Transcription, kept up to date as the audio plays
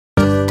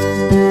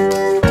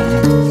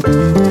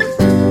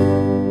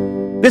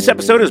This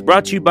episode is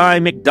brought to you by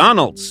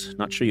McDonald's.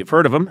 Not sure you've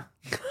heard of them.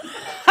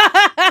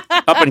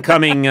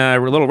 Up-and-coming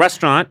little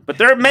restaurant, but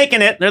they're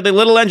making it. They're the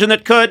little engine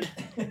that could.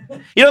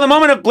 You know, the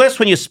moment of bliss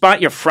when you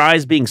spot your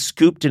fries being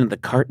scooped into the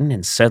carton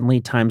and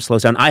suddenly time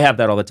slows down. I have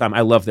that all the time.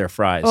 I love their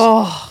fries.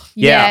 Oh,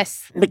 yeah.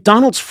 Yes.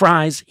 McDonald's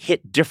fries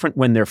hit different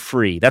when they're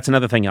free. That's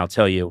another thing I'll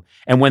tell you.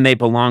 And when they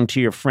belong to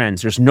your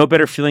friends. There's no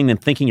better feeling than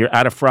thinking you're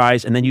out of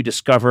fries and then you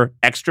discover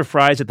extra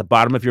fries at the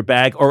bottom of your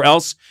bag. Or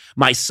else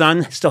my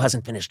son still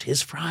hasn't finished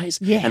his fries.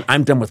 Yeah. And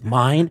I'm done with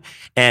mine.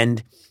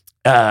 And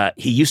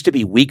he used to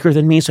be weaker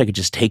than me, so I could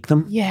just take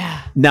them.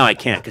 Yeah. Now I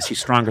can't because he's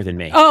stronger than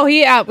me. Oh,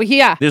 yeah.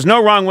 There's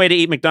no wrong way to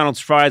eat McDonald's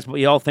fries, but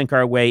we all think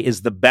our way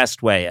is the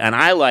best way. And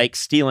I like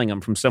stealing them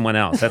from someone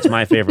else. That's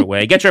my favorite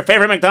way. Get your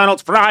favorite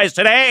McDonald's fries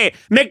today.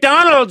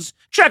 McDonald's!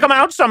 Check them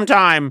out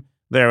sometime.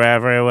 They're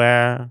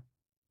everywhere.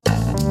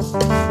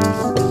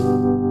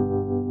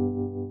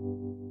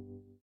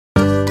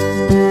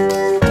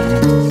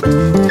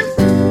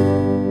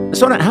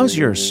 Sona, how's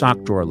your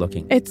sock drawer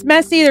looking? It's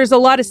messy. There's a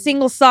lot of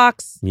single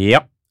socks.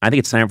 Yep. I think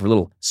it's time for a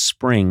little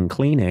spring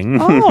cleaning.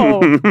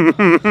 Oh.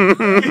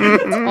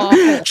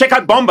 Check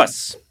out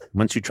Bombas.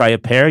 Once you try a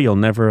pair, you'll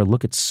never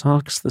look at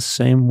socks the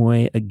same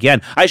way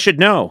again. I should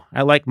know.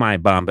 I like my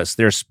Bombas.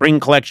 Their spring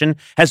collection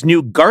has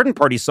new garden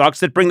party socks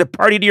that bring the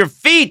party to your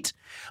feet.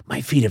 My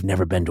feet have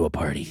never been to a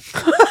party.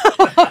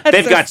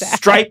 They've got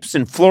stripes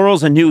and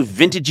florals and new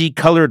vintagey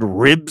colored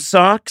rib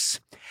socks.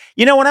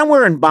 You know, when I'm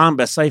wearing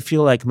Bombas, I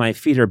feel like my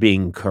feet are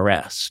being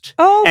caressed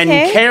and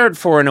cared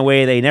for in a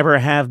way they never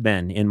have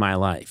been in my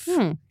life.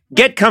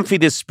 Get comfy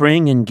this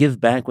spring and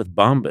give back with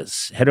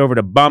Bombas. Head over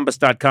to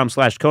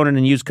bombas.com/Conan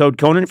and use code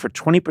Conan for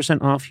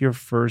 20% off your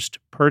first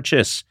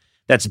purchase.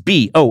 That's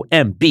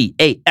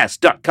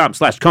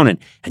BOMBAS.com/Conan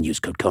and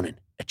use code Conan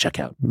at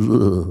checkout.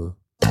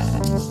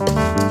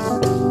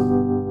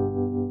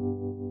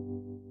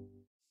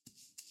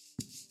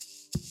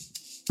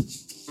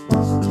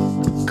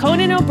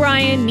 Conan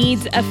O'Brien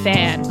needs a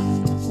fan.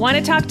 Want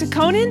to talk to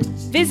Conan?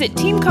 Visit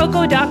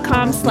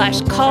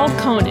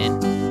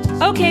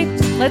teamcoco.com/callconan. Okay,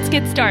 let's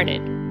get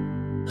started.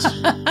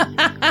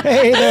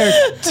 Hey there,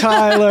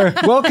 Tyler.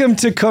 Welcome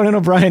to Conan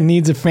O'Brien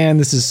Needs a Fan.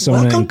 This is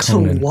Sona and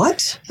Conan. Welcome to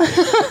what?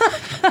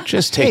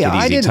 Just take it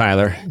easy,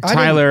 Tyler.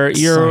 Tyler,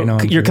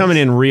 you're coming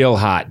in real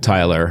hot,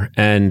 Tyler.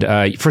 And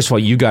first of all,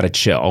 you got to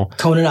chill.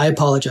 Conan, I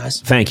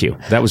apologize. Thank you.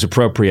 That was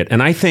appropriate.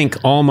 And I think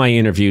all my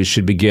interviews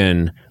should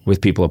begin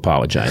with people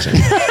apologizing.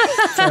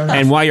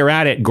 And while you're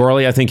at it,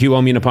 Gorley, I think you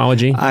owe me an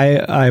apology.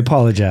 I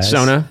apologize.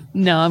 Sona?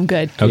 No, I'm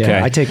good. Okay.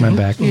 Yeah, I take mine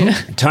back. Yeah.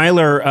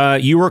 Tyler,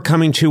 you were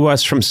coming to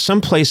us from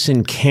someplace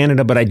in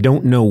Canada, but I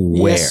don't know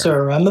where. Yes,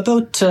 sir. I'm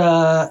about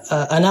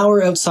an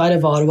hour outside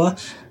of Ottawa,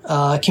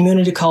 a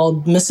community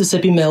called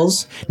Mississippi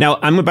Mills. Now,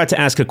 I'm about to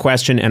ask a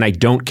question, and I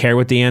don't care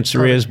what the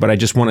answer is, but I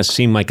just want to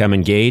seem like I'm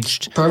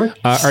engaged. Perfect.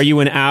 Are you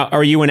an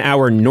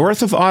hour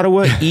north of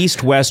Ottawa,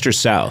 east, west, or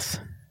south?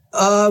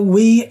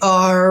 We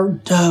are,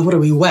 what are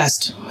we,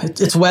 west?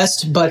 It's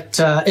west, but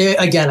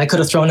again, I could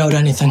have thrown out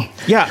anything.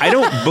 Yeah, I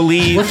don't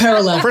believe... We're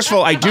parallel. First of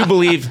all, I do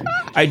believe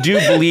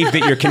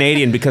that you're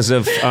Canadian because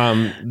of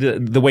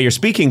the way you're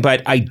speaking,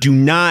 but I do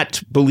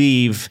not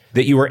believe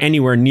that you were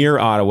anywhere near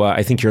Ottawa.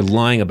 I think you're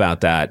lying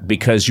about that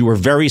because you were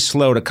very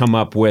slow to come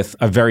up with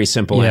a very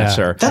simple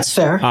answer. That's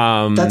fair.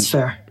 That's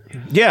fair.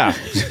 Yeah.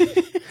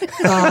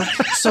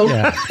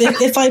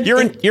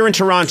 You're in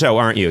Toronto,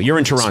 aren't you? You're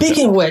in Toronto.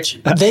 Speaking of which,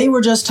 they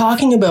were just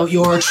talking about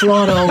your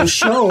Toronto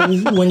show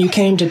when you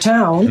came to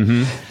town.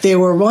 Mm-hmm. They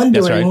were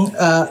wondering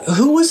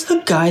who was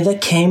the guy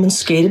that came and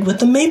skated with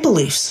the Maple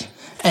Leafs,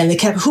 and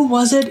who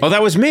was it? Oh,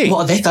 that was me.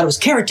 Well, they thought it was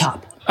Carrot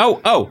Top.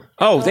 Oh!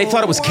 They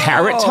thought it was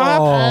Carrot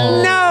Top.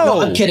 No,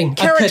 I'm kidding.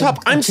 Carrot Top.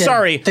 I'm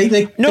sorry.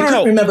 They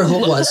couldn't remember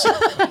who it was.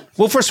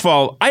 Well, first of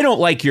all, I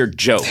don't like your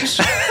jokes.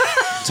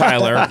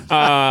 Tyler,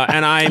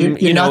 and I'm,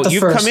 you're not the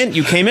first.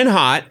 You came in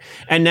hot,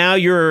 and now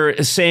you're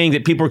saying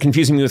that people are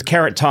confusing me with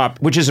Carrot Top,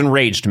 which has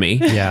enraged me.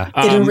 Yeah,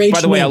 it enraged me.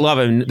 By the way, I love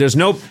him. There's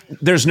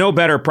no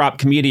better prop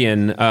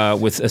comedian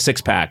with a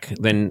six pack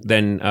than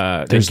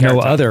there's Carrot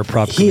no Top. other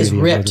prop. He is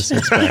comedian ripped. with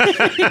a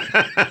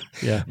six-pack.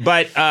 Yeah,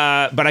 but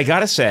I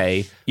gotta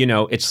say,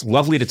 it's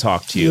lovely to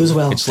talk to you. You as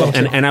well. It's Thank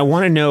you. and I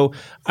want to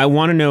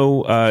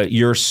know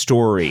your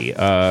story.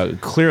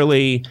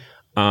 Clearly.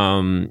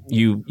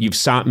 You've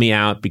sought me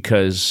out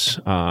because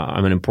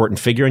I'm an important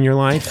figure in your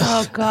life.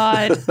 Oh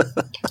God!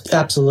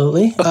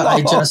 Absolutely.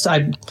 I'm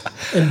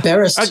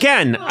embarrassed.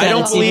 Again, I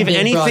don't believe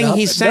anything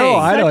he's saying. No,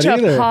 I don't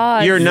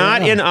either. You're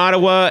not in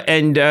Ottawa,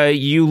 and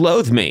you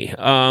loathe me.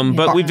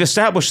 But we've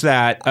established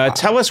that.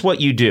 Tell us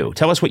what you do.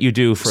 Tell us what you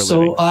do for a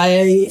living. So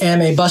I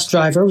am a bus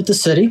driver with the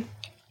city,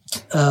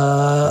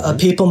 a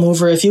people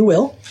mover, if you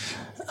will.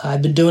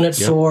 I've been doing it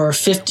for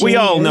 15 years. We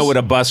all know what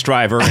a bus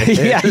driver is.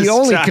 Yeah, you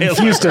only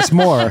confused us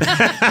more.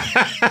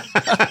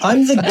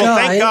 I'm the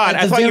guy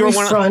at the very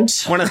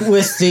front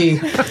with the...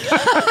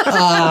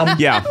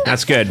 yeah,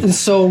 that's good. And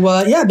so,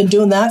 I've been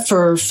doing that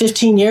for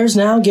 15 years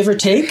now, give or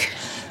take.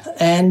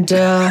 And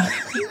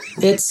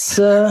it's...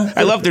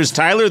 I love there's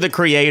Tyler the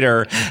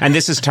creator, and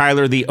this is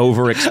Tyler the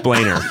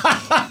over-explainer.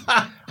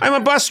 I'm a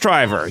bus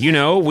driver. You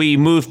know, we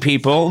move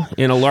people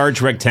in a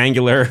large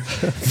rectangular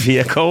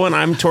vehicle, and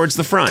I'm towards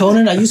the front.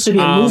 Conan, I used to be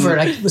a mover,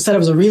 and I said I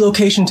was a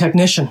relocation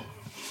technician.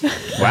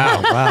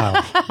 Wow.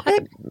 Wow.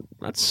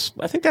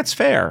 I think that's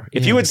fair.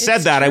 If you had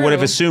said that, I would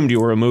have assumed you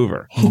were a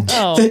mover.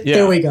 Oh,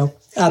 There we go.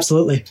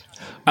 Absolutely.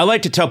 I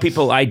like to tell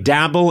people I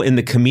dabble in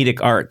the comedic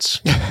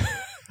arts.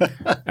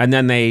 And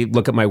then they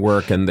look at my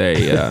work and they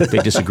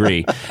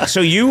disagree. So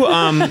you're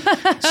a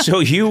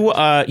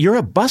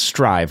bus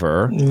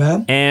driver,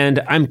 Yeah. and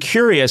I'm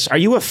curious, are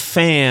you a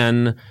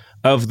fan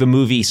of the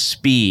movie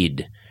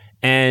Speed?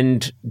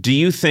 And do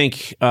you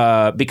think,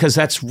 because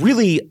that's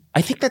really,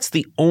 I think that's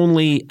the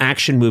only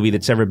action movie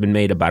that's ever been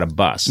made about a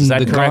bus. Is that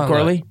The correct, Gauntlet.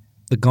 Corley?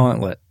 The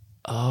Gauntlet.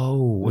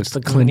 Oh, what's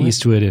the Clint Gauntlet?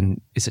 Eastwood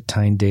and is it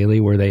Tyne Daly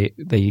where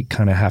they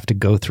kind of have to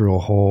go through a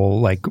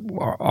whole like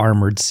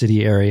armored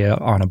city area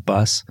on a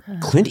bus?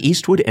 Clint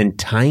Eastwood and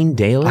Tyne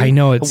Daly? I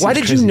know, it's Why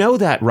did you crazy. know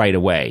that right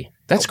away?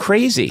 That's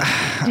crazy.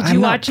 did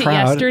you watch it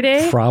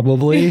yesterday?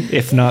 Probably,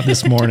 if not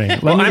this morning.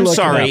 Let Well, me I'm look it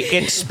sorry.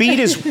 up. Speed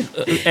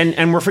is,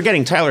 and we're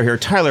forgetting Tyler here.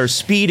 Tyler,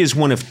 Speed is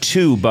one of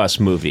 2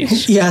 bus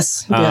movies.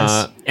 Yes.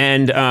 Yes.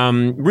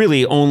 And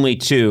really only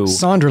 2.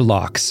 Sandra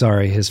Locke,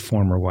 sorry, his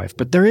former wife.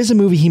 But there is a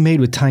movie he made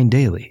with Tyne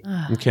Daly.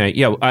 Okay,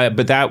 yeah,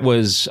 but that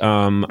was,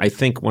 I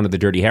think, one of the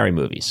Dirty Harry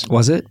movies.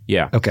 Was it?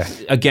 Yeah. Okay.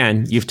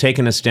 Again, you've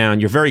taken us down.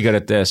 You're very good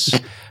at this.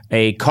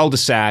 A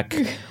cul-de-sac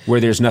where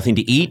there's nothing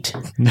to eat.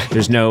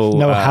 There's no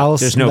house,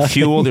 There's no nothing.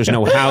 fuel. There's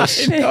no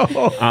house.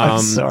 I'm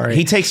sorry.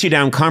 He takes you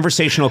down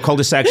conversational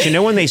cul-de-sacs. You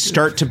know when they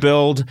start to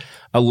build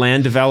a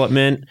land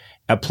development,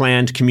 a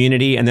planned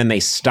community, and then they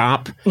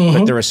stop,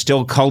 but there are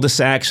still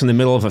cul-de-sacs in the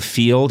middle of a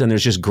field, and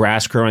there's just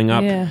grass growing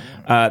up. Yeah.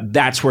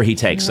 That's where he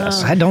takes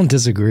us. I don't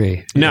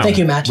disagree. No, Thank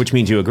you, Matt. Which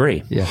means you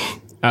agree. Yeah.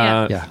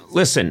 Yeah.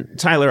 Listen,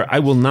 Tyler, I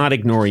will not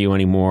ignore you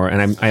anymore,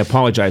 and I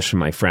apologize for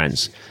my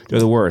friends. They're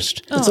the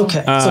worst. It's okay.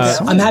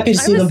 It's okay. I'm happy to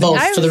see them both,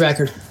 for the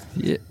record.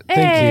 Yeah. Hey,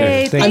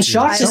 Thank you. Thank I'm you.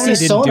 shocked to see Sony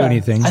didn't Sona. do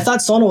anything. I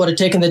thought Sona would have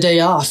taken the day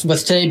off,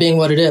 with today being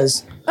what it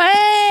is.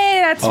 Hey,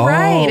 that's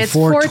right. It's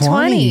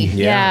 4:20.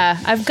 Yeah.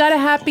 I've got a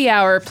happy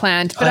hour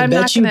planned, but I I'm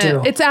bet not you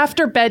gonna. do. It's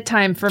after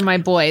bedtime for my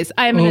boys.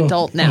 I'm an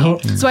adult now,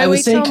 so I I would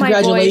wait say till my boys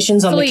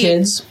congratulations on the sleep.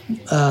 kids,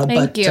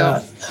 but you.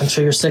 I'm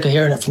sure you're sick of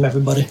hearing it from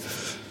everybody.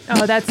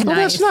 Oh, that's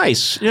nice. That's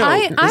nice. You know,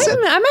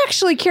 I'm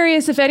actually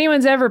curious if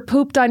anyone's ever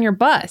pooped on your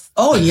bus.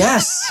 Oh,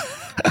 yes.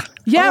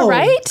 Yeah, Oh,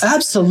 right?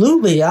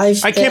 Absolutely. I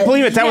can't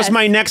believe it. That was yes.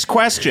 my next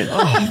question.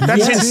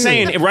 That's yes.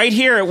 insane. Right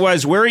here it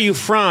was, where are you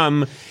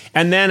from?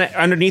 And then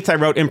underneath I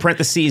wrote in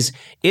parentheses,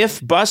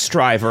 if bus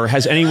driver,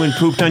 has anyone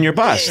pooped on your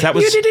bus? That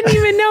was. You didn't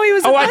even know he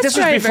was a bus this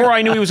driver. was before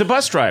I knew he was a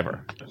bus driver.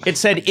 It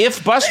said,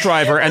 if bus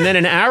driver, and then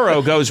an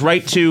arrow goes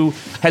right to,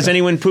 has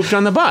anyone pooped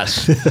on the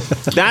bus?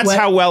 That's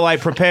how well I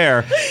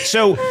prepare.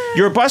 So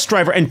you're a bus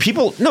driver, and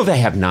people, no, they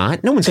have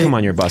not. No one's come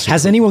on your bus.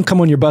 Has anyone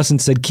come on your bus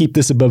and said, keep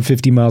this above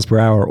 50 miles per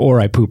hour or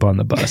I poop on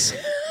the bus?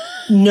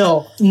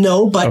 No,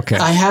 but Okay.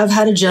 I have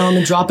had a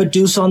gentleman drop a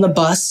deuce on the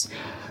bus.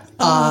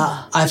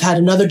 I've had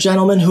another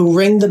gentleman who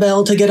rang the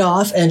bell to get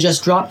off and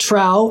just dropped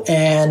trow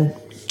and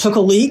took a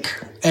leak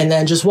and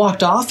then just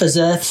walked off as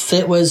if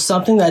it was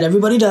something that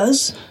everybody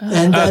does.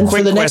 And then for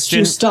quick the next question.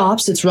 few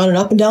stops, it's running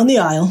up and down the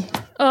aisle.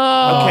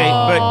 Okay,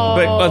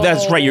 but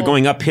that's right. You're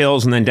going up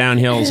hills and then down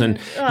hills, and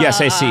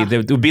yes, I see. There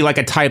would be like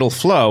a tidal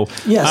flow.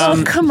 Yes.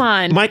 Oh, come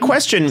on. My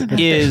question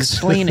is,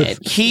 Explain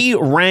it.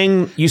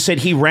 You said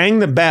he rang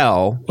the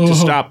bell to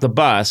stop the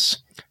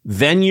bus,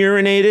 then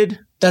urinated?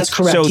 That's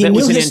correct. So He that knew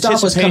was in his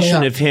stop was coming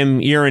anticipation up. of him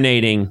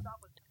urinating.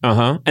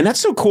 And that's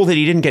so cool that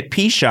he didn't get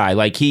pee shy.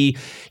 Like he,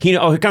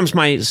 oh, here comes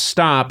my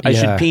stop. I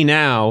should Yeah. pee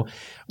now.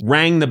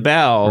 Rang the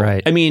bell.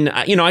 Right. I mean,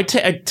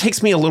 it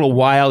takes me a little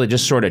while to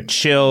just sort of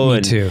chill. Me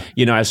and, too.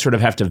 I sort of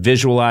have to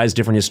visualize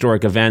different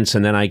historic events,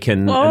 and then I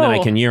can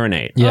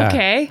urinate. Yeah.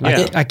 Okay.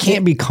 I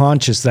can't be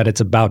conscious that it's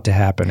about to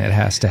happen. It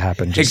has to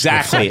happen. Just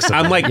Exactly. reflexively.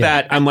 I'm like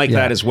that. I'm like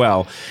that as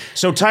well.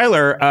 So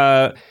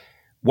Tyler,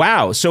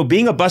 wow. So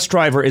being a bus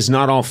driver is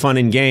not all fun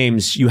and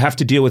games. You have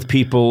to deal with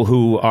people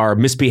who are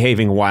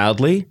misbehaving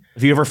wildly.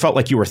 Have you ever felt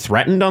like you were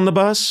threatened on the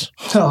bus?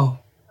 Oh,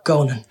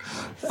 Conan.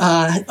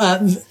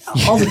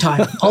 All the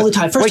time. All the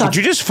time. First Wait, off, did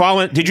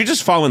you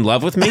just fall in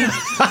love with me?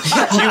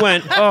 You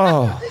went,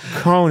 oh,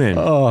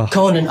 Conan.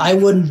 Conan, I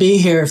wouldn't be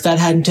here if that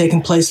hadn't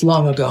taken place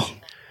long ago.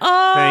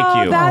 Oh,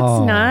 Thank you. that's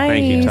nice.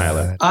 Thank you,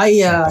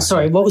 Tyler.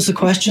 Sorry, what was the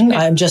question?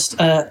 I'm just,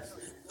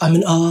 I'm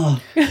in awe.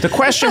 The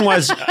question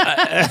was,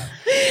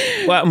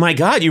 well, my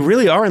God, you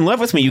really are in love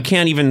with me. You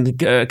can't even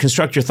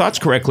construct your thoughts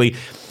correctly.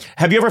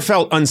 Have you ever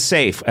felt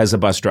unsafe as a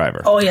bus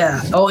driver? Oh,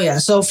 yeah.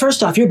 So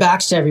first off, your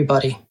back's to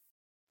everybody.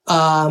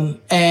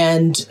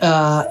 And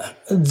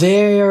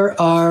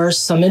there are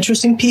some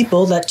interesting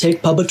people that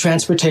take public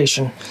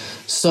transportation.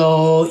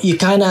 So you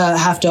kind of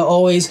have to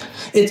always,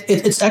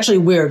 it's actually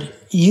weird.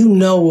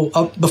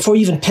 Before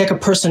you even pick a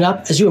person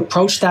up, as you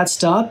approach that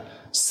stop,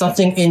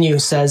 something in you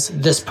says,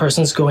 this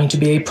person's going to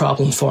be a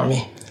problem for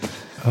me.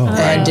 Oh,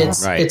 And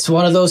it's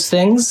one of those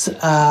things.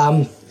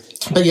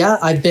 But yeah,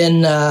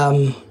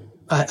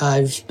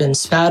 I've been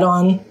spat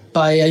on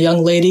by a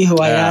young lady who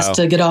I asked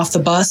to get off the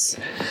bus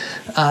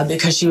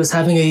because she was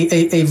having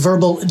a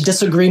verbal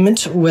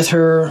disagreement with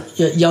her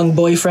young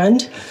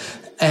boyfriend.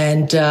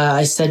 And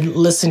I said,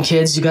 listen,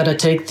 kids, you got to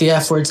take the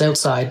F words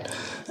outside.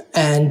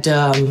 And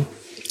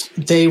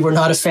they were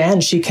not a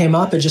fan. She came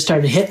up and just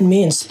started hitting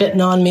me and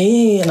spitting on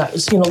me. And I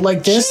was,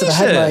 like this.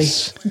 Jesus. And I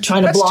had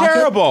trying to block it. That's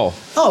terrible.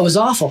 Oh, it was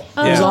awful.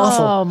 It was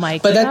awful. Oh, my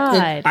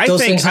God.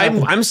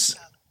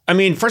 I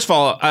mean, first of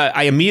all,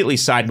 I immediately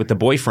side with the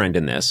boyfriend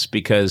in this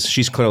because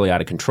she's clearly out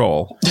of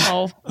control.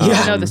 Oh, you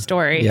don't know the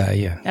story.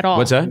 Yeah. At all.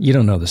 What's that? You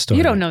don't know the story.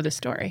 You don't know the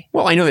story.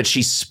 Well, I know that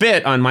she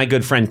spit on my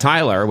good friend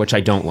Tyler, which I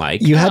don't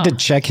like. You had to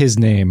check his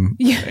name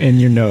in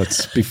your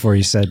notes before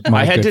you said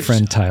my good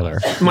friend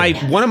Tyler.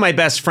 One of my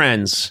best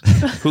friends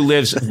who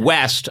lives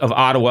west of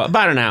Ottawa,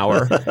 about an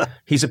hour.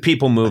 He's a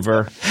people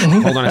mover.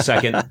 Hold on a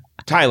second.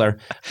 Tyler.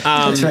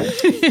 That's right.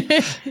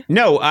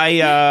 No,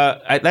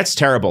 that's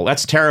terrible.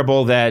 That's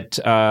terrible that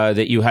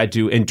you had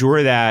to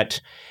endure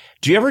that.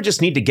 Do you ever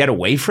just need to get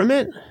away from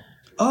it?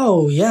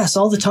 Oh, yes,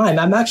 all the time.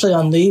 I'm actually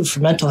on leave for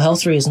mental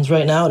health reasons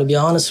right now, to be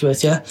honest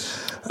with you.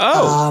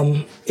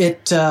 Oh.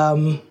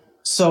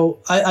 So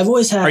I've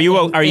always had. Are you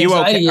okay? Are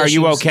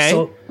you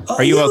okay?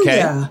 Are you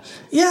okay?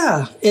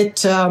 Yeah.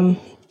 It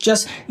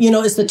just,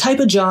 it's the type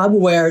of job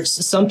where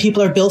some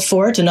people are built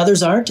for it and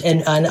others aren't,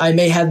 and I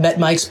may have met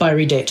my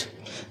expiry date.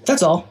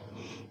 That's all.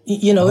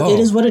 It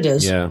is what it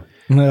is. Yeah.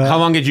 How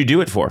long did you do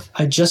it for?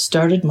 I just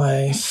started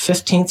my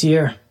 15th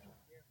year.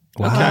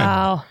 Okay.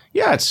 Wow.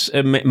 Yeah, it's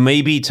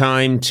maybe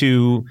time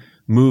to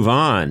move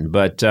on,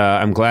 but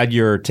I'm glad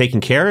you're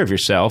taking care of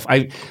yourself.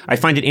 I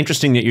find it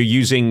interesting that you're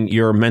using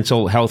your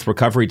mental health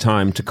recovery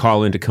time to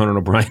call into Conan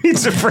O'Brien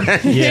as a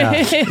friend.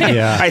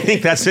 Yeah. I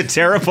think that's a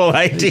terrible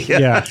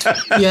idea.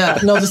 Yeah.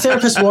 No, the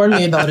therapist warned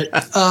me about it.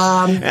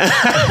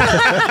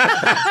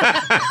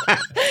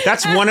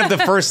 That's one of the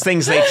first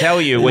things they tell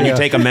you when you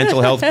take a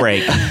mental health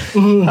break.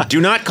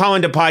 Do not call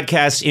into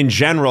podcasts in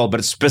general,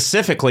 but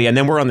specifically, and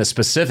then we're on the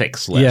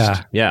specifics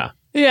list. Yeah.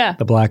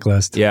 The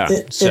blacklist. Yeah.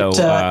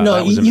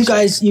 You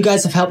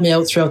guys have helped me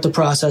out throughout the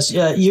process.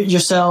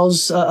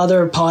 Yourselves,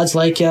 other pods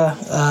like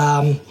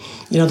the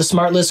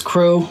Smart List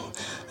crew.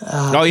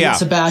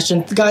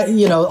 Sebastian,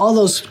 all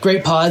those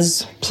great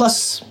pods,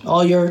 plus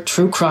all your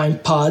true crime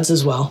pods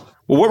as well.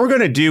 Well, what we're going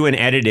to do in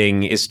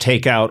editing is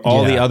take out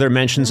all the other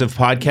mentions of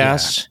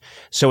podcasts.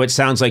 So it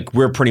sounds like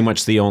we're pretty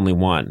much the only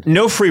one.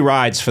 No free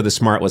rides for the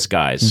Smartless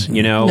guys.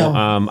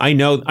 No. I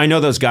know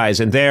those guys,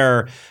 and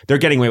they're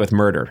getting away with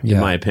murder, in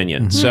my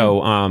opinion.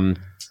 So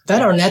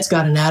that Arnett's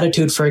got an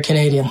attitude for a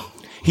Canadian.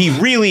 He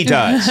really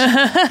does.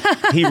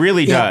 He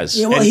really does.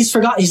 Yeah, well,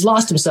 he's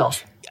lost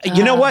himself.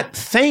 You know what?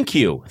 Thank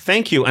you.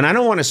 And I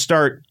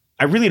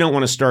really don't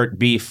want to start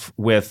beef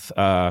with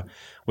the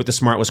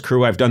Smartless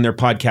crew. I've done their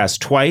podcast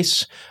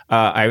twice.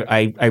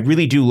 I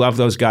really do love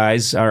those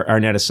guys,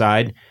 Arnett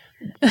aside.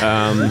 No,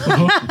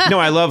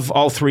 I love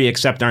all three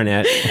except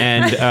Arnett.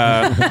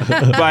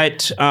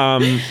 But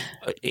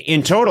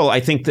in total, I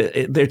think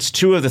that it's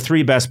two of the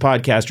three best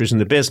podcasters in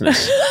the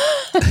business.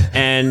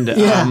 And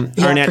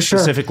Arnett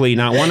specifically,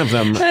 not one of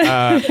them.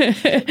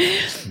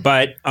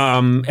 But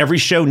every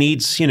show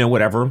needs,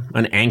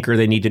 an anchor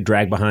they need to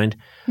drag behind.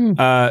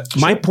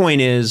 My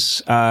point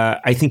is,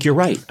 I think you're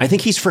right. I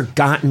think he's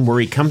forgotten where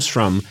he comes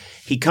from.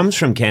 He comes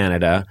from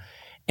Canada,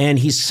 and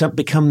he's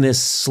become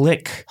this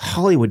slick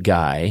Hollywood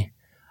guy.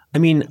 I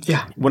mean,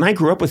 when I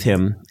grew up with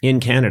him in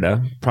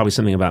Canada, probably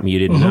something about me you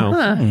didn't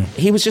know,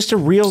 he was just a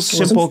real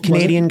simple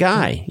Canadian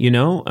guy,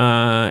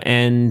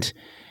 and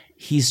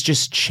he's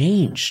just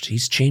changed.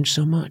 He's changed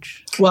so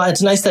much. Well,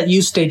 it's nice that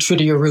you stayed true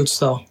to your roots,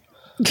 though.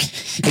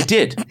 I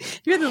did.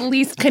 You're the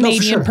least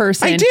Canadian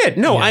person. I did.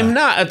 No, I'm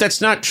not. That's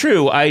not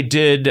true. I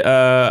did.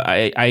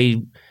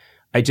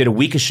 I did a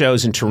week of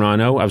shows in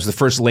Toronto. I was the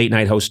first late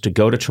night host to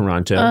go to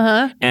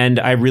Toronto. And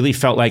I really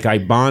felt like I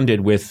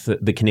bonded with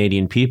the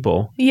Canadian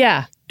people.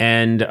 Yeah.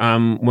 And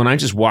when I'm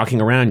just walking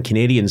around,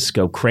 Canadians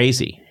go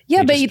crazy.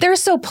 Yeah, they're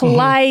so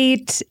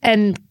polite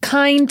and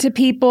kind to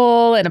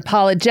people and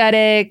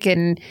apologetic,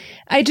 and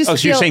I just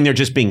so you're saying they're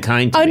just being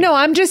kind to me? No,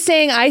 I'm just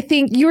saying I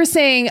think you were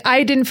saying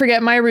I didn't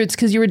forget my roots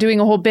because you were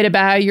doing a whole bit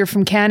about how you're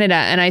from Canada,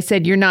 and I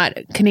said you're not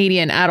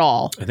Canadian at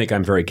all. I think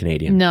I'm very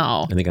Canadian.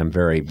 No. I think I'm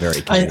very,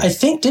 very Canadian. I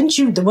think, didn't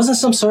you, there wasn't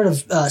some sort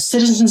of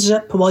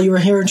citizenship while you were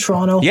here in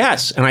Toronto?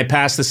 Yes, and I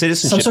passed the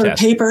citizenship test. Some sort of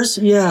papers?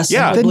 Yes.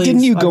 Yeah. Then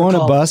didn't you go on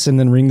a bus and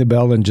then ring the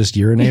bell and just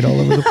urinate all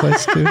over the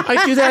place too?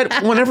 I do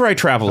that whenever I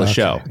travel a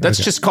show. That's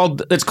just called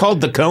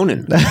the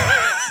Conan.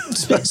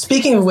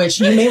 Speaking of which,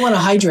 you may want to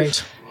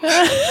hydrate.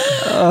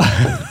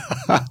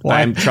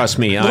 Trust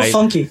me. A little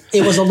funky.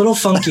 It was a little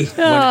funky.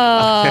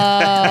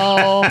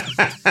 Oh.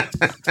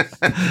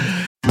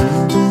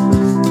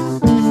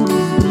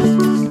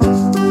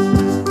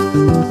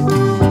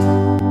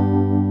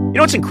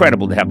 It's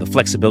incredible to have the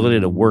flexibility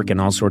to work in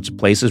all sorts of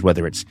places,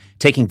 whether it's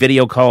taking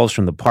video calls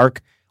from the park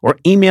or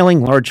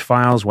emailing large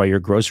files while you're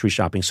grocery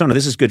shopping. Sona,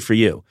 this is good for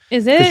you.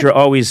 Is it? Because you're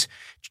always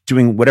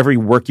doing whatever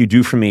work you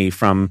do for me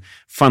from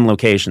fun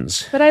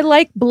locations. But I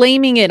like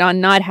blaming it on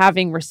not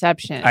having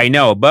reception. I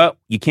know, but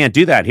you can't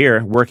do that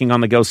here. Working on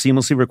the go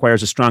seamlessly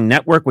requires a strong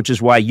network, which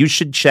is why you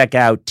should check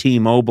out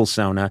T-Mobile,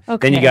 Sona.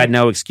 Okay. Then you got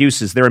no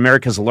excuses. They're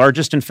America's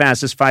largest and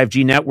fastest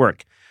 5G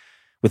network.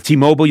 With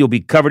T-Mobile, you'll be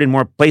covered in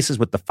more places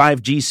with the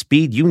 5G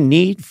speed you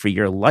need for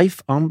your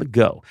life on the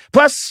go.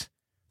 Plus,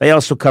 they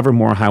also cover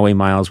more highway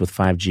miles with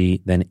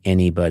 5G than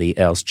anybody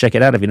else. Check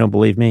it out if you don't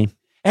believe me.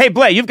 Hey,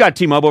 Blay, you've got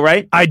T-Mobile,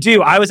 right? I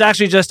do. I was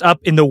actually just up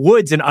in the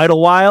woods in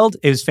Idlewild.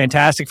 It was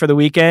fantastic for the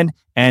weekend,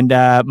 and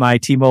my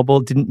T-Mobile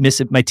didn't miss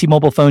it. My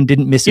T-Mobile phone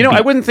didn't miss it. You know, I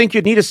wouldn't think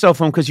you'd need a cell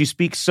phone because you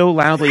speak so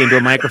loudly into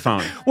a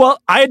microphone.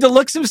 Well, I had to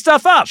look some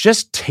stuff up.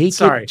 Just take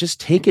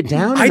it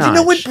down. I didn't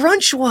know what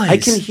brunch was. I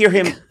can hear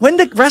him when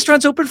the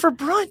restaurant's open for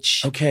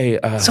brunch. Okay.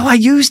 So I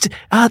used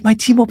my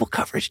T-Mobile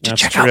coverage to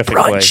check out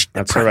brunch.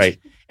 That's all right.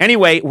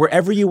 Anyway,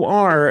 wherever you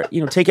are,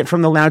 take it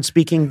from the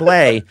loud-speaking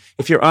Blay.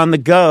 If you're on the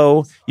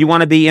go, you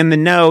want to be in the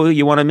know,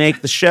 you want to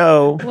make the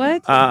show.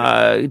 What?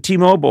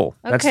 T-Mobile.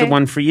 That's the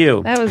one for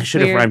you. That was I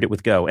should have rhymed it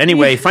with go.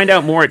 Anyway, find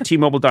out more at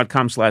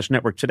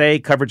T-Mobile.com/network today.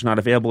 Coverage not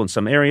available in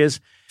some areas.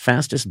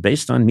 Fastest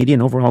based on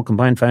median overall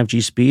combined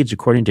 5G speeds,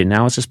 according to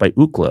analysis by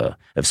Ookla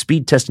of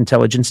Speed Test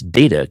Intelligence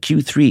data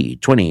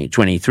Q3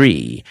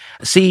 2023.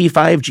 See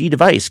 5G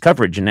device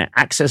coverage and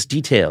access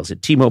details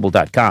at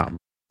T-Mobile.com.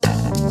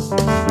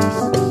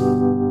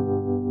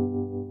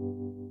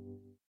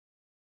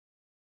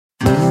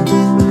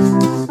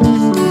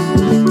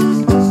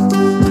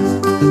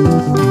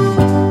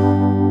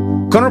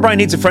 Conan O'Brien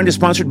Needs a Friend is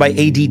sponsored by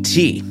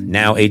ADT.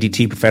 Now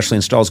ADT professionally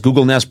installs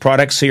Google Nest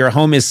products so your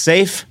home is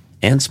safe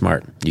and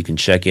smart. You can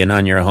check in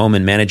on your home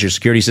and manage your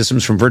security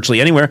systems from virtually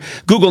anywhere.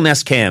 Google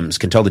Nest Cams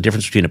can tell the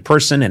difference between a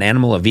person, an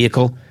animal, a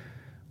vehicle,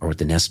 or with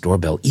the Nest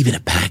doorbell, even a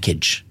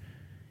package.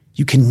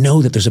 You can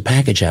know that there's a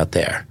package out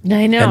there.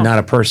 I know. And not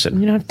a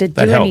person. You don't have to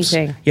that do helps.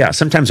 anything. Yeah,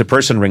 sometimes a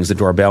person rings the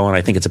doorbell and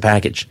I think it's a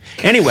package.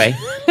 Anyway,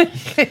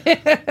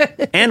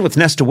 and with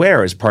Nest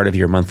Aware as part of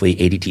your monthly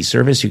ADT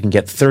service, you can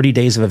get 30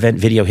 days of event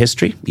video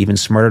history, even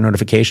smarter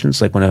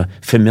notifications like when a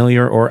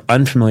familiar or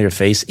unfamiliar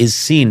face is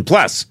seen.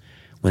 Plus,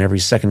 when every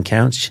second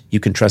counts, you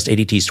can trust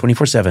ADT's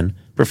 24/7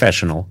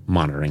 professional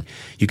monitoring.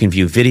 You can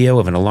view video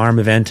of an alarm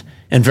event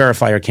and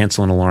verify or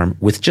cancel an alarm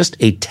with just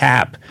a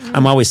tap.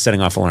 I'm always setting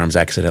off alarms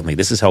accidentally.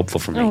 This is helpful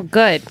for me. Oh,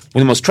 good.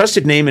 When the most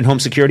trusted name in home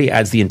security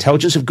adds the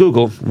intelligence of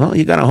Google, well,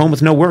 you got a home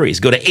with no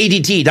worries. Go to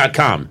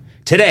ADT.com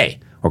today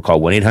or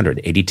call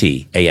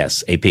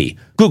 1-800-ADT-ASAP.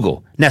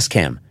 Google, Nest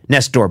Cam,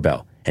 Nest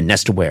Doorbell, and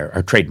Nest Aware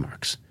are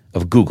trademarks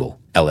of Google,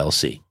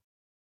 LLC.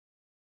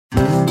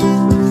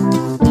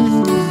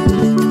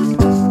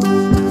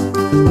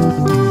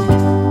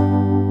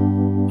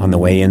 On the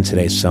way in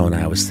today,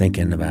 Sona, I was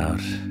thinking about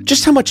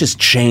just how much has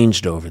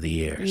changed over the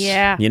years.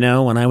 Yeah.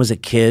 When I was a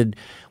kid,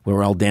 we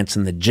were all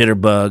dancing the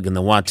jitterbug and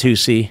the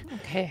Watusi.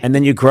 Okay. And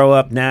then you grow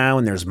up now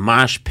and there's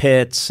mosh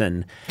pits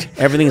and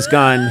everything's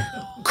gone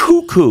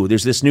cuckoo.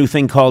 There's this new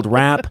thing called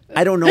rap.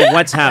 I don't know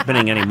what's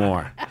happening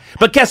anymore.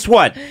 But guess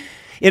what?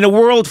 In a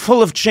world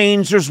full of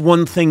change, there's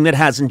one thing that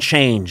hasn't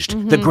changed.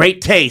 Mm-hmm. The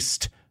great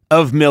taste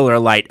of Miller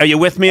Lite. Are you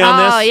with me on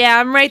this? Oh, yeah,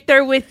 I'm right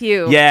there with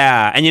you.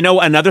 Yeah. And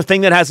another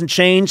thing that hasn't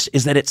changed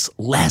is that it's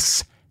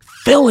less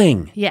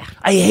filling. Yeah.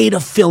 I hate a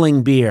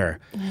filling beer.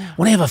 Yeah.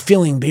 When I have a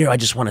filling beer, I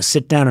just want to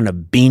sit down in a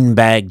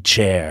beanbag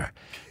chair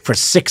for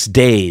 6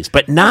 days,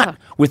 but not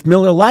with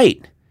Miller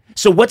Lite.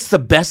 So what's the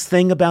best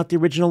thing about the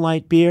original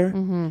light beer?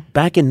 Mm-hmm.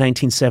 Back in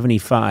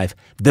 1975,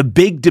 the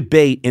big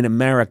debate in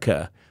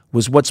America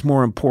was what's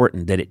more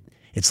important, that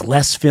it's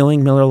less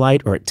filling, Miller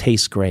Lite, or it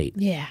tastes great.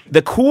 Yeah.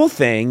 The cool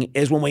thing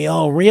is when we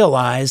all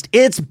realized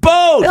it's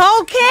both.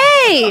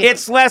 Okay.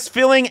 It's less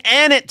filling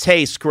and it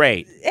tastes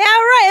great. Yeah,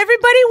 right.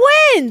 Everybody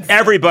wins.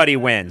 Everybody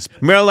wins.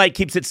 Miller Lite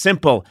keeps it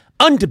simple.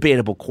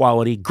 Undebatable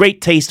quality,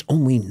 great taste,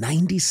 only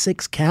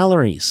 96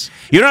 calories.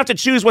 You don't have to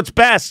choose what's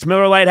best.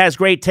 Miller Lite has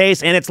great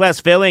taste and it's less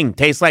filling.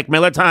 Tastes like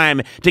Miller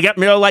time. To get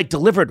Miller Lite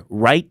delivered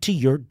right to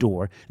your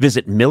door,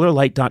 visit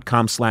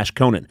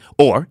MillerLite.com/Conan.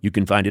 Or you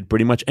can find it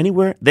pretty much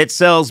anywhere that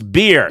sells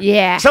beer.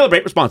 Yeah.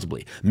 Celebrate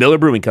responsibly. Miller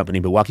Brewing Company,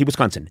 Milwaukee,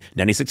 Wisconsin.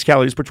 96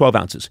 calories per 12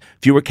 ounces.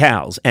 Fewer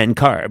calories and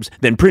carbs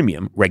than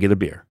premium regular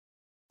beer.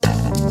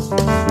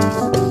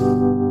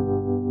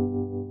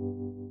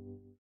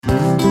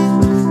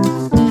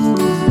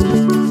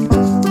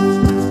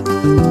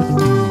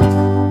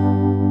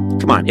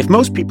 Come on, if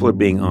most people are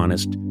being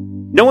honest,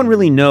 no one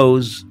really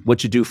knows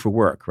what you do for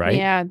work, right?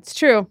 Yeah, it's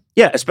true.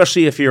 Yeah,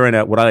 especially if you're in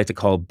what I like to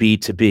call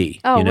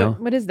B2B. Oh,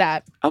 what is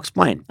that? I'll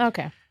explain.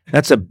 Okay.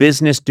 That's a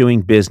business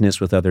doing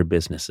business with other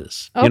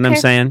businesses. You know what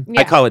I'm saying?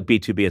 Yeah. I call it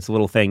B2B. It's a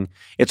little thing.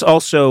 It's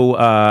also,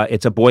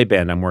 it's a boy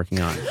band I'm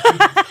working on.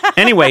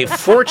 Anyway,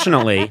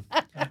 fortunately,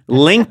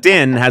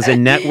 LinkedIn has a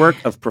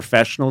network of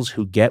professionals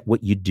who get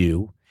what you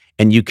do,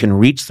 and you can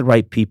reach the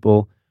right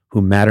people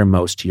who matter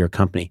most to your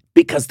company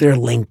because they're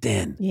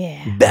LinkedIn.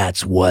 Yeah.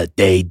 That's what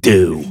they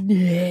do.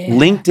 Yeah.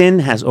 LinkedIn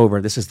has over,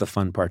 this is the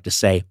fun part to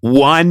say,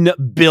 1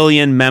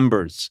 billion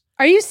members.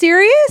 Are you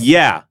serious?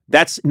 Yeah,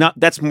 that's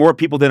more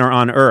people than are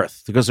on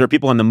Earth because there are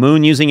people on the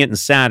moon using it and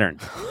Saturn.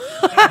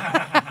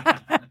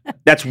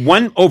 That's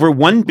over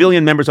 1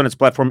 billion members on its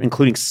platform,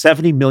 including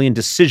 70 million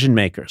decision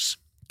makers.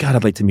 God,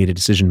 I'd like to meet a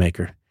decision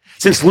maker.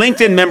 Since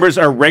LinkedIn members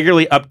are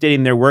regularly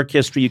updating their work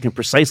history, you can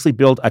precisely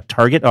build a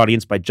target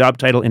audience by job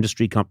title,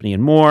 industry, company,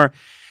 and more.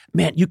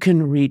 Man, you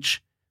can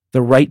reach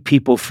the right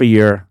people for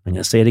your, I'm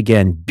going to say it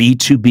again,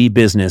 B2B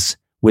business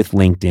with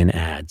LinkedIn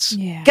ads.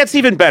 Yeah. Gets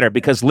even better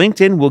because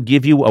LinkedIn will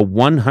give you a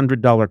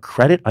 $100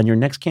 credit on your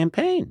next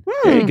campaign.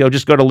 There you go.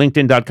 Just go to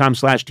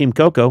linkedin.com/Team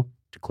Coco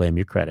to claim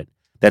your credit.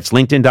 That's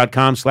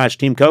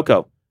linkedin.com/Team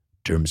Coco.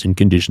 Terms and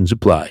conditions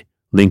apply.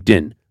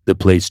 LinkedIn, the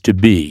place to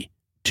be,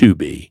 to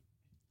be.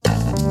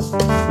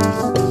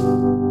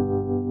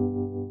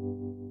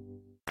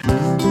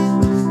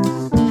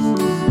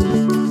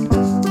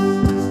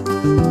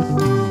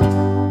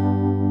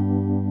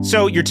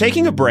 So you're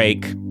taking a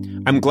break.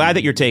 I'm glad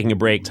that you're taking a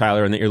break,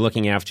 Tyler, and that you're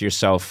looking after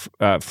yourself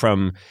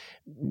from,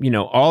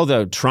 all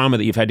the trauma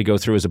that you've had to go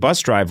through as a bus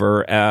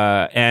driver.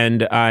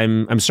 And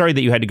I'm sorry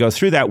that you had to go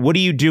through that. What are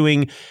you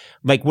doing?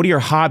 Like, what are your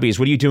hobbies?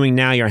 What are you doing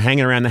now? You're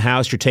hanging around the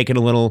house. You're taking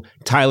a little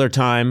Tyler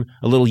time,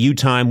 a little you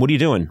time. What are you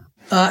doing?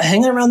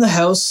 Hanging around the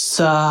house,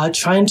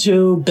 trying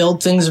to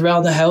build things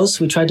around the house.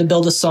 We tried to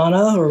build a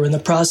sauna, or we're in the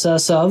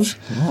process of.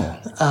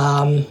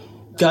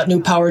 Got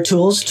new power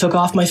tools. Took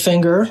off my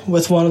finger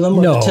with one of them,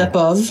 with the tip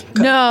of.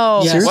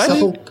 No. Yes.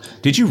 What?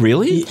 Did you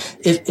really?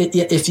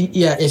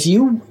 If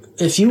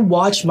you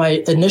watch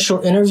my initial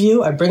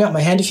interview, I bring up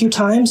my hand a few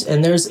times,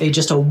 and there's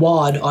just a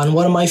wad on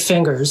one of my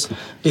fingers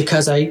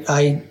because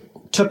I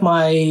took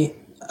my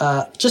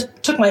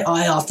took my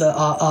eye off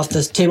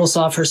the table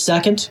saw for a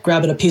second,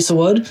 grabbing a piece of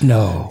wood.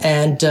 No.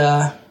 And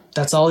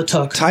that's all it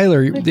took.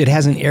 Tyler, it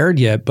hasn't aired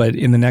yet, but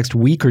in the next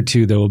week or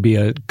two, there will be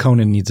a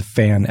Conan Needs a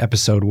Fan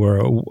episode where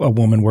a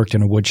woman worked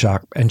in a wood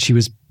shop and she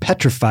was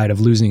petrified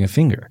of losing a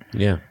finger.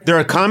 Yeah. There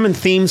are common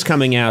themes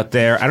coming out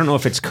there. I don't know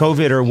if it's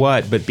COVID or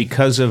what, but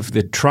because of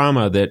the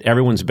trauma that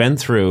everyone's been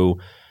through,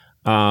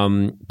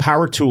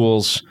 power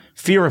tools,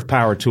 fear of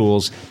power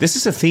tools, this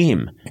is a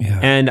theme. Yeah.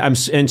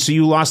 And so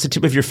you lost the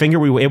tip of your finger.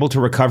 Were you able to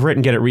recover it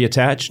and get it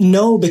reattached?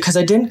 No, because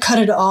I didn't cut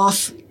it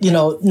off,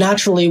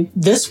 naturally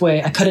this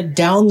way. I cut it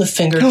down the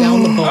finger,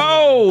 down the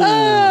bone.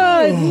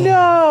 Oh,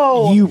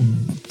 no. You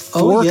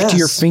forked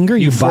your finger?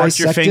 You forked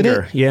your bisected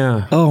finger. it?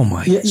 Yeah. Oh,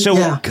 my. So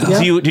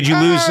did you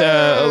lose?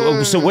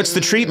 So what's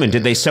the treatment?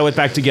 Did they sew it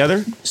back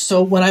together?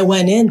 So when I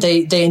went in,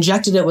 they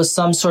injected it with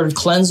some sort of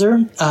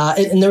cleanser,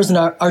 and there was an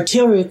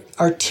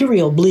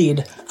arterial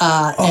bleed.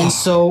 And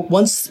so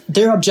once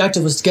their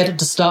objective was to get it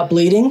to stop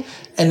bleeding,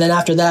 and then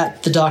after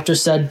that, the doctor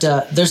said,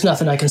 "There's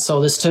nothing I can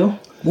sew this to."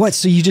 What?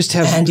 So you just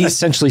have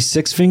essentially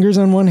 6 fingers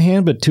on one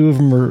hand, but 2 of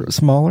them are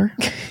smaller?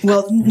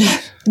 Well,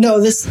 no.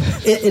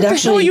 It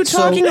actually. What are you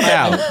talking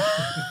about?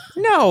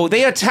 No,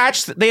 they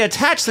attached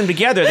them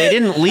together. They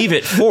didn't leave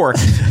it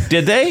forked,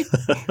 did they?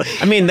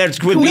 I mean, there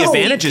would be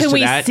advantages to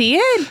that. Can we see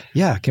it?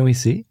 Yeah, can we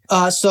see?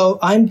 So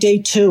I'm day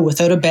 2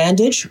 without a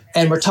bandage,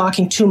 and we're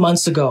talking 2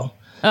 months ago.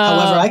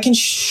 However, I can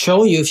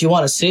show you if you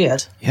want to see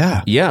it.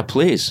 Yeah. Yeah,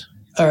 please.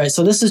 All right,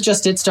 so this is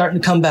just it starting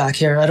to come back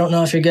here. I don't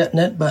know if you're getting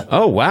it, but...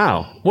 Oh,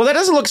 wow. Well, that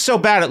doesn't look so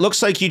bad. It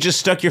looks like you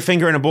just stuck your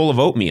finger in a bowl of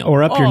oatmeal.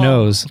 Or up your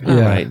nose. All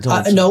Yeah. right.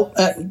 No,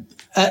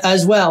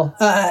 as well.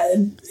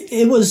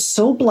 It was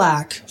so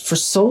black for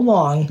so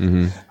long.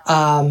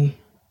 Mm-hmm.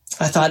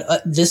 I thought,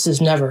 this is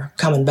never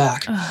coming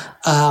back.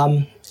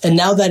 And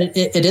now that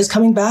it is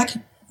coming back,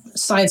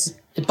 science,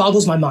 it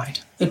boggles my mind.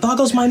 It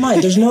boggles my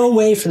mind. There's no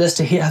way for this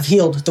to have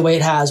healed the way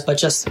it has, but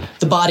just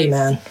the body,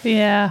 man.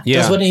 Yeah.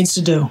 Does what it needs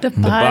to do. The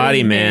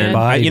body, man.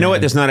 Body, you know man.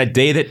 what? There's not a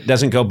day that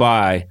doesn't go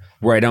by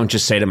where I don't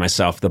just say to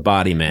myself, the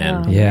body,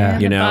 man. Yeah.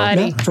 You know?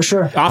 Body. Yeah, for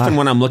sure. Often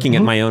when I'm looking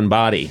at my own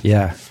body.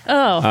 Yeah.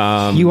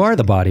 Oh. You are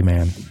the body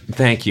man.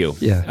 Thank you.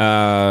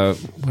 Yeah.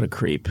 What a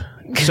creep.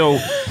 So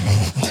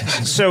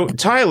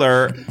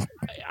Tyler,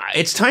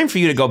 it's time for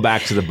you to go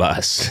back to the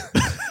bus.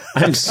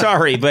 I'm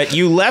sorry, but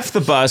you left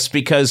the bus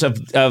because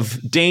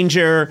of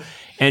danger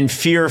and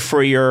fear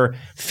for your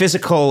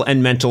physical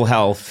and mental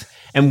health.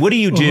 And what do?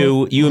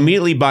 You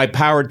immediately buy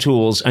power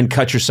tools and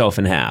cut yourself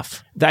in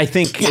half. I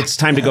think it's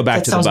time to go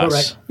back to the bus.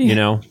 Right. You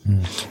know?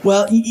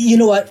 Well, you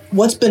know what?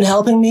 What's been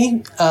helping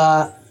me?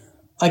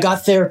 I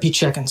got therapy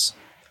chickens.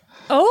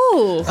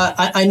 Oh.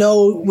 I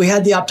know we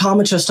had the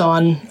optometrist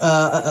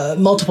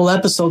on multiple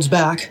episodes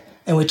back,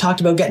 and we talked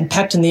about getting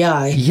pecked in the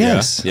eye.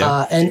 Yes.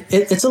 Yeah. And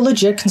it's a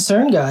legit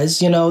concern,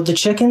 guys. You know, the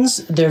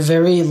chickens, they're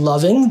very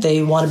loving.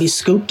 They want to be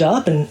scooped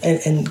up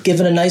and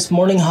given a nice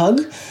morning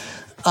hug.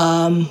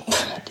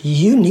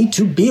 You need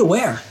to be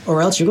aware,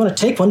 or else you're going to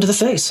take one to the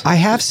face. I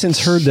have since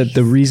heard that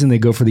the reason they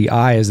go for the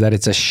eye is that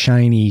it's a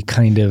shiny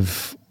kind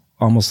of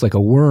almost like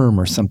a worm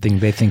or something.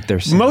 They think they're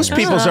seeing. Most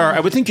people's are. I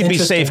would think you'd be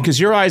safe because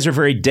your eyes are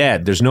very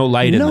dead. There's no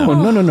light in them.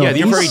 No. Yeah,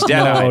 you're very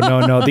dead.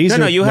 No. These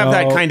no. You have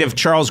that kind of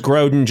Charles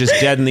Grodin, just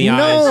dead in the eyes.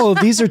 No,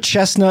 these are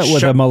chestnut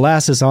with a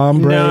molasses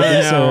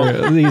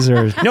ombre. These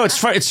are. No, it's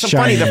so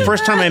funny. The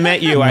first time I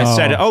met you, I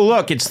said, "Oh,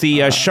 look, it's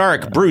the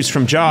shark, Bruce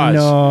from Jaws."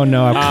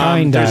 No,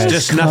 kind eyes. There's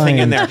just nothing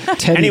in there.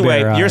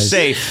 Anyway, you're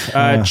safe.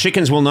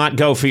 Chickens will not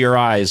go for your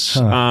eyes.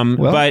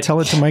 But tell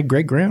it to my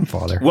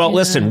great-grandfather. Well,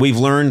 listen, we've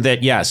learned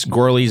that, yes,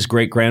 Gourley's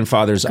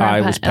great-grandfather's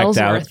eye was pecked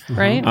Ellsworth, out.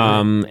 right?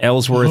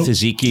 Ellsworth,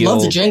 Ezekiel.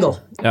 Love the jingle.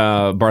 It's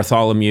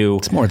Bartholomew.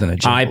 more than a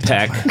jingle. Eye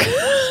peck.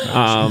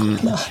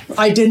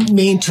 I didn't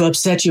mean to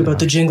upset you about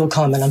the jingle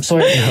comment. I'm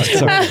sorry.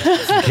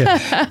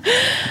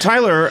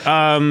 Tyler,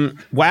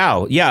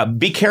 wow. Yeah,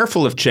 be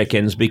careful of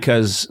chickens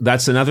because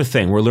that's another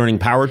thing. We're learning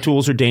power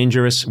tools are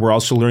dangerous. We're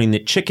also learning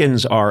that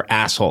chickens are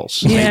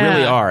assholes. They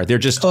really are. They're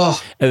just,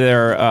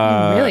 they're...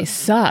 really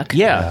suck.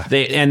 Yeah,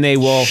 they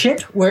will...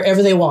 Shit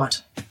wherever they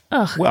want.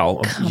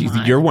 Well,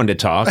 you're one to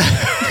talk.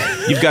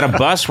 You've got a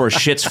bus where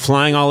shit's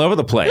flying all over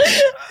the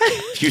place.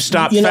 If you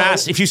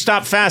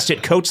stop fast,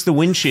 it coats the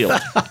windshield.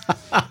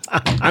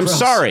 I'm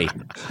sorry.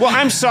 Well,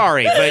 I'm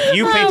sorry, but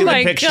you painted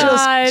the picture.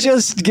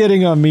 Just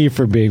getting on me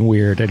for being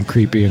weird and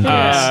creepy and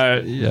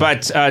gross.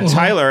 But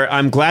Tyler,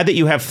 I'm glad that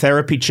you have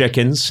therapy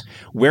chickens.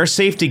 Wear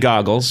safety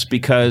goggles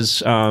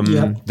because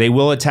they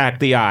will attack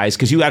the eyes.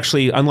 Because you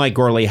actually, unlike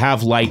Gourley,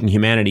 have light and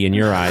humanity in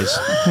your eyes.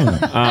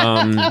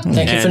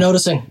 Thank you for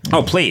noticing.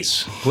 Oh,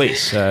 please.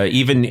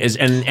 Even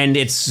and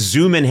it's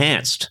zoom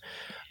enhanced.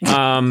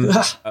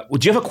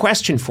 Would you have a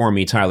question for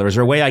me, Tyler? Is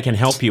there a way I can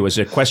help you? Is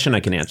there a question I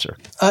can answer?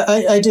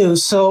 I do.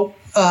 So,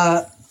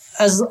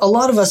 as a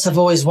lot of us have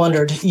always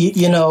wondered,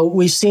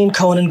 we've seen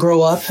Conan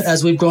grow up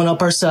as we've grown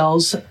up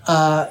ourselves,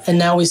 and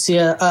now we see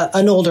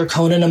an older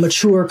Conan, a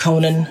mature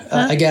Conan,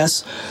 I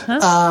guess.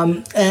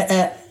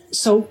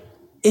 So,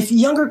 if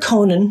younger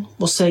Conan,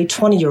 we'll say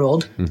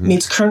 20-year-old,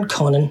 meets current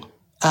Conan,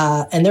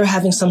 and they're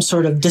having some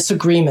sort of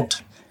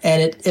disagreement,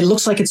 and it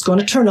looks like it's going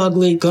to turn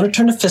ugly, going to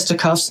turn to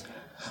fisticuffs,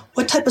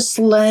 what type of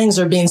slangs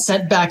are being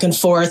sent back and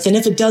forth? And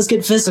if it does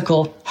get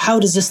physical, how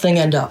does this thing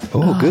end up?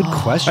 Oh, good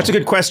question. That's a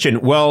good question.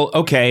 Well,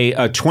 okay,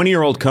 a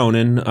 20-year-old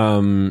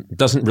Conan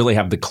doesn't really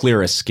have the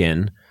clearest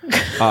skin.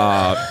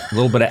 A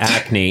little bit of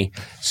acne.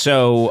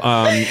 So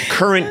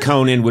current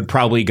Conan would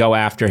probably go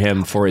after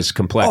him for his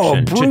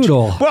complexion. Oh,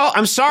 brutal. Well,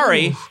 I'm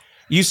sorry.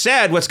 You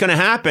said what's going to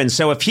happen.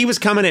 So if he was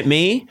coming at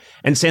me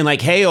and saying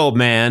like, hey, old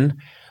man,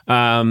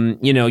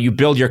 you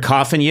build your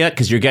coffin yet?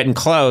 Because you're getting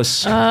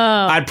close.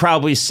 I'd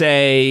probably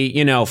say,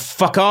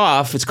 fuck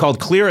off. It's called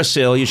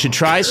Clearasil. You should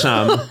try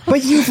some.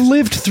 But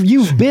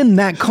you've been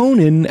that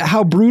Conan.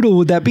 How brutal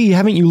would that be?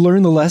 Haven't you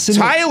learned the lesson?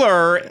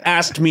 Tyler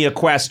asked me a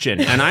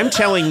question, and I'm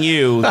telling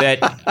you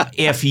that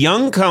if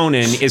young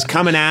Conan is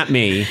coming at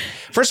me,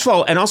 first of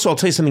all, and also I'll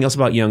tell you something else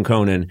about young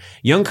Conan.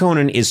 Young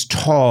Conan is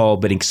tall,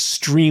 but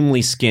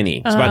extremely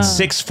skinny. It's about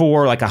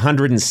 6'4", like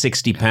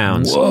 160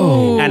 pounds.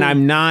 Whoa. And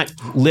I'm not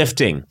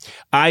lifting.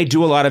 I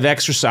do a lot of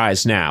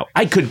exercise now.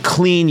 I could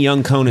clean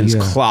young Conan's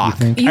clock.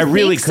 I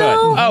really could.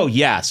 So? Oh,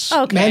 yes.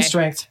 Okay. Man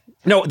strength.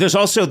 No, there's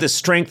also the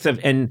strength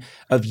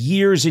of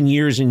years and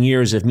years and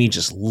years of me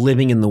just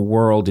living in the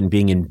world and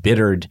being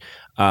embittered.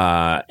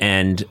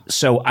 And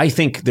so I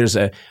think there's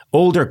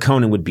older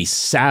Conan would be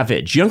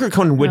savage. Younger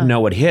Conan wouldn't know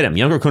what hit him.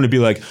 Younger Conan would be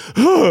like,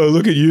 oh,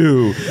 look at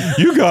you.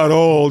 You got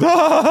old.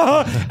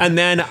 And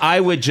then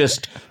I would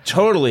just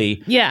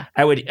totally,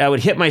 I would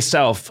hit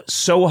myself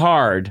so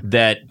hard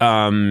that,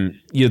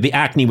 the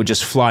acne would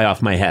just fly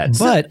off my head.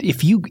 But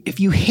if you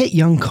hit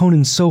young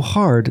Conan so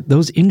hard,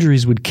 those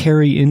injuries would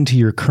carry into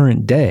your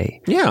current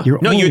day. Yeah.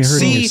 You're only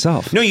hurting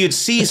yourself. No, you'd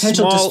see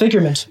potential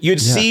disfigurement. You'd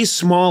see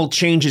small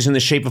changes in the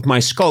shape of my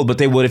skull, but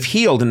they would have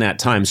healed in that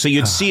time. So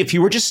you'd see, if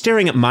you were just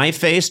staring at my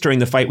face during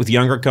the fight with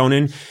younger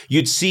Conan,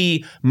 you'd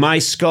see my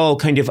skull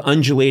kind of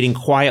undulating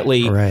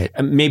quietly. Right.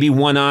 Maybe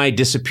one eye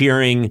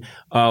disappearing,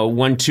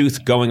 one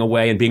tooth going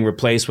away and being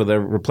replaced with a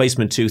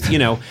replacement tooth,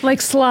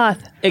 Like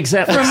Sloth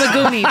Exactly. from the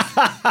Goonies.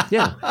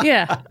 Yeah.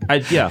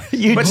 Yeah.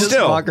 You but just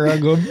still. walk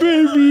around going,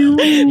 baby Ruth.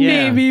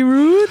 Yeah. Baby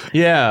Ruth.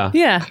 Yeah.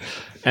 Yeah.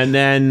 And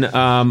then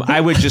I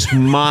would just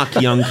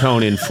mock young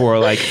Conan for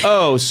like,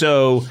 oh,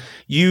 so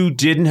you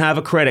didn't have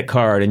a credit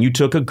card and you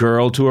took a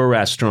girl to a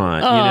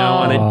restaurant,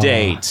 on a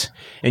date.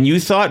 And you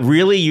thought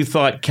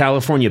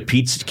California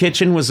Pizza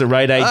Kitchen was the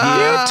right idea?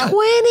 You're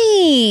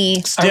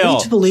 20. Still. Are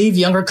we to believe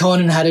younger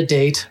Conan had a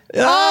date?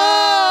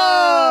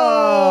 Oh,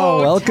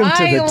 welcome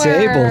to the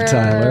table,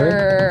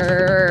 Tyler.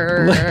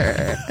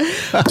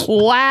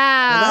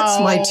 Wow. That's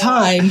my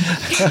time.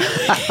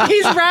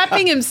 He's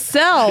wrapping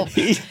himself.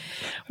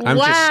 I'm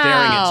just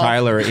staring at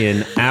Tyler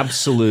in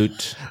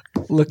absolute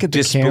Look at the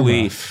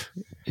disbelief.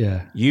 camera.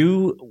 Yeah.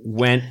 You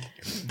went,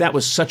 that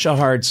was such a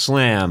hard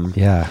slam.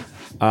 Yeah.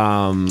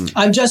 I'm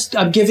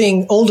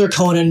giving older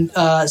Conan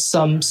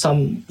some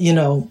something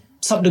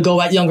to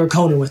go at younger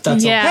Conan with.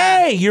 That's all. Yeah.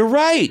 Hey, you're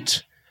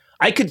right.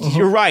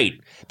 You're right.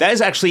 That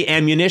is actually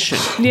ammunition.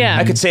 Yeah.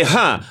 I could say,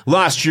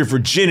 lost your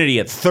virginity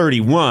at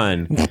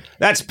 31.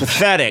 That's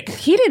pathetic.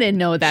 He didn't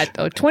know that,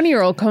 though.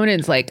 20-year-old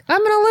Conan's like, I'm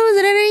going to lose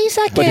it at any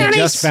second. But he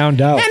just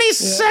found out. Any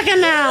second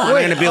now. I'm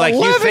going to be like,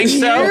 you think so?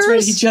 That's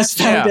what he just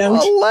found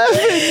out. 11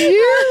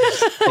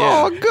 years?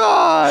 Oh,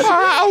 God.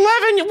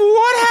 11?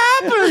 What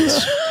happened?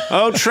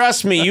 Oh,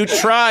 trust me, you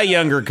try,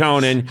 younger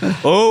Conan.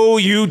 Oh,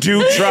 you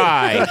do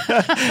try.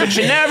 But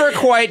you never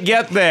quite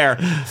get there.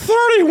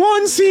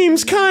 31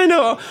 seems kind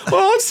of,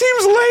 it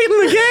seems late in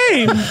the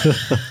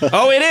game.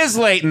 Oh, it is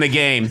late in the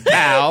game,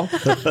 pal.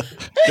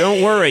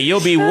 Don't worry,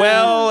 you'll be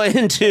well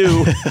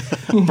into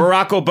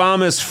Barack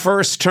Obama's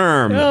first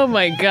term. Oh,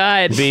 my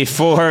God.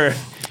 Before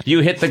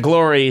you hit the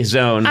glory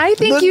zone. I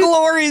think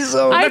glory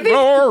zone.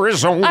 Glory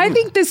zone. I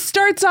think this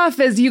starts off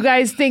as you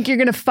guys think you're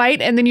going to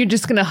fight, and then you're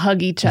just going to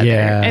hug each other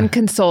and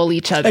console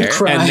each other. And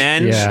cry. And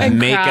then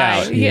make cry.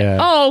 out.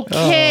 Yeah.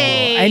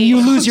 Okay. And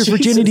you lose your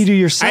virginity to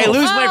yourself. I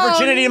lose my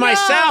virginity to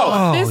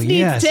myself. This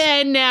needs to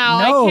end now.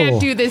 No. I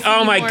can't do this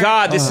Oh my anymore.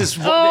 God, this is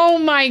Oh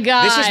my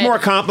God. this is more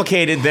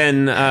complicated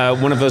than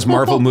one of those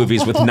Marvel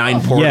movies with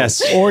 9 portals.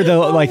 Yes, or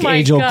the my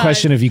age-old God.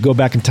 question: if you go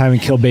back in time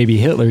and kill baby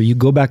Hitler, you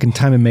go back in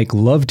time and make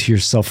love to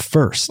yourself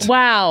first.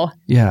 Wow.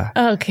 Yeah.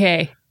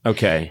 Okay.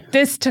 Okay.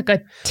 This took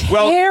a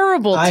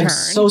terrible turn. I'm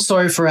so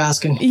sorry for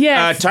asking.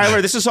 Yes.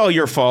 Tyler, this is all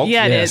your fault.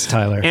 Yeah, it Yes, is.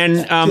 Tyler. And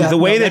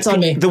that's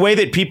on me. the way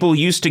that people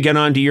used to get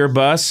onto your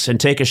bus and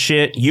take a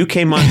shit, you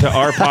came onto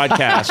our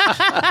podcast,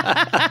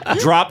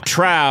 dropped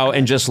trow,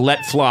 and just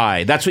let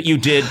fly. That's what you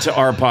did to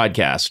our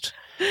podcast.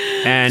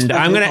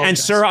 And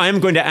sir, I'm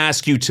going to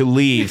ask you to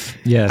leave.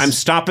 Yes. I'm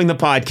stopping the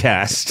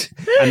podcast.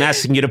 I'm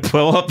asking you to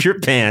pull up your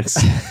pants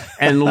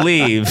and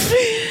leave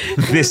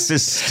this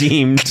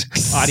esteemed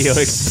audio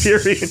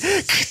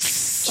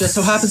experience. Just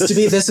so happens to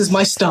be this is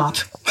my stop.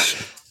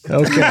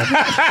 Okay.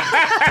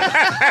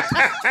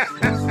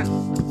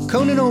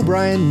 Conan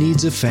O'Brien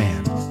Needs a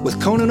Fan,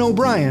 with Conan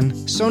O'Brien,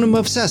 Sonam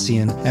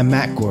Movsesian, and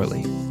Matt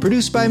Gorley.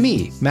 Produced by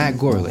me, Matt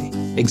Gorley.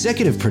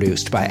 Executive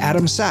produced by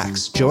Adam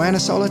Sachs, Joanna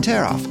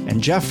Solitaroff,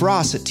 and Jeff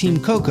Ross at Team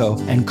Coco,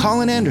 and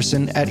Colin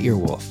Anderson at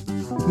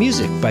Earwolf.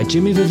 Music by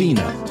Jimmy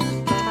Vivino.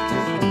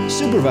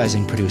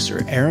 Supervising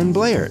producer Aaron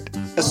Blaird.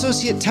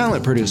 Associate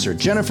talent producer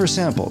Jennifer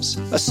Samples.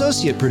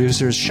 Associate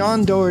producers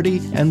Sean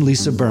Doherty and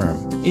Lisa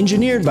Berm.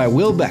 Engineered by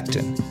Will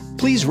Beckton.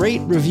 Please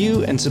rate,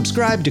 review, and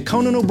subscribe to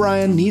Conan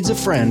O'Brien Needs a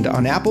Friend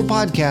on Apple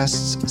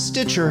Podcasts,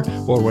 Stitcher,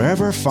 or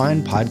wherever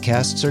fine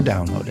podcasts are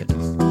downloaded.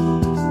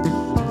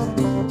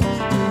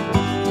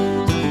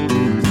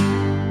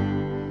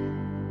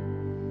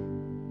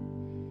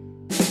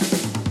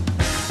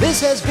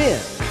 This has been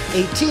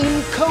a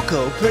Team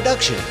Coco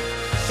production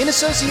in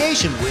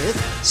association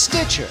with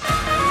Stitcher.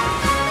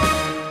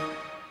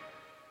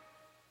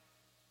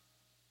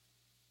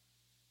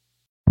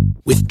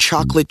 With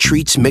chocolate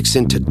treats mixed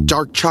into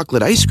dark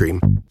chocolate ice cream,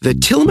 the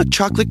Tillamook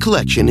Chocolate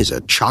Collection is a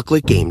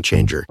chocolate game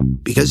changer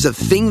because the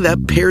thing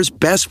that pairs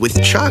best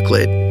with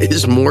chocolate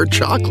is more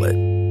chocolate.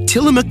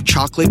 Tillamook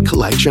Chocolate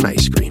Collection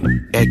Ice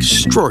Cream.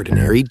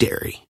 Extraordinary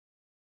dairy.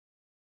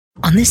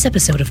 On this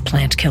episode of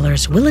Plant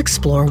Killers, we'll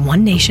explore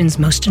one nation's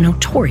most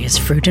notorious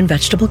fruit and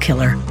vegetable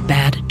killer,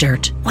 bad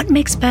dirt. What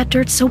makes bad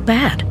dirt so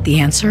bad? The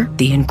answer?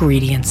 The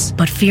ingredients.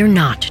 But fear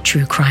not,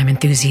 true crime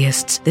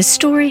enthusiasts. This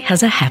story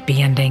has a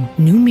happy ending.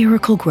 New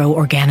Miracle Grow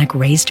organic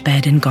raised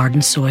bed and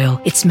garden soil.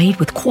 It's made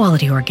with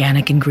quality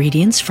organic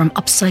ingredients from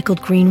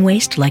upcycled green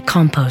waste like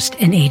compost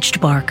and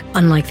aged bark.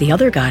 Unlike the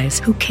other guys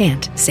who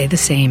can't say the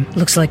same.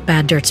 Looks like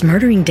bad dirt's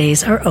murdering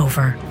days are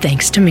over,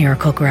 thanks to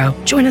Miracle Grow.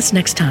 Join us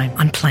next time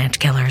on Plant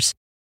Killers.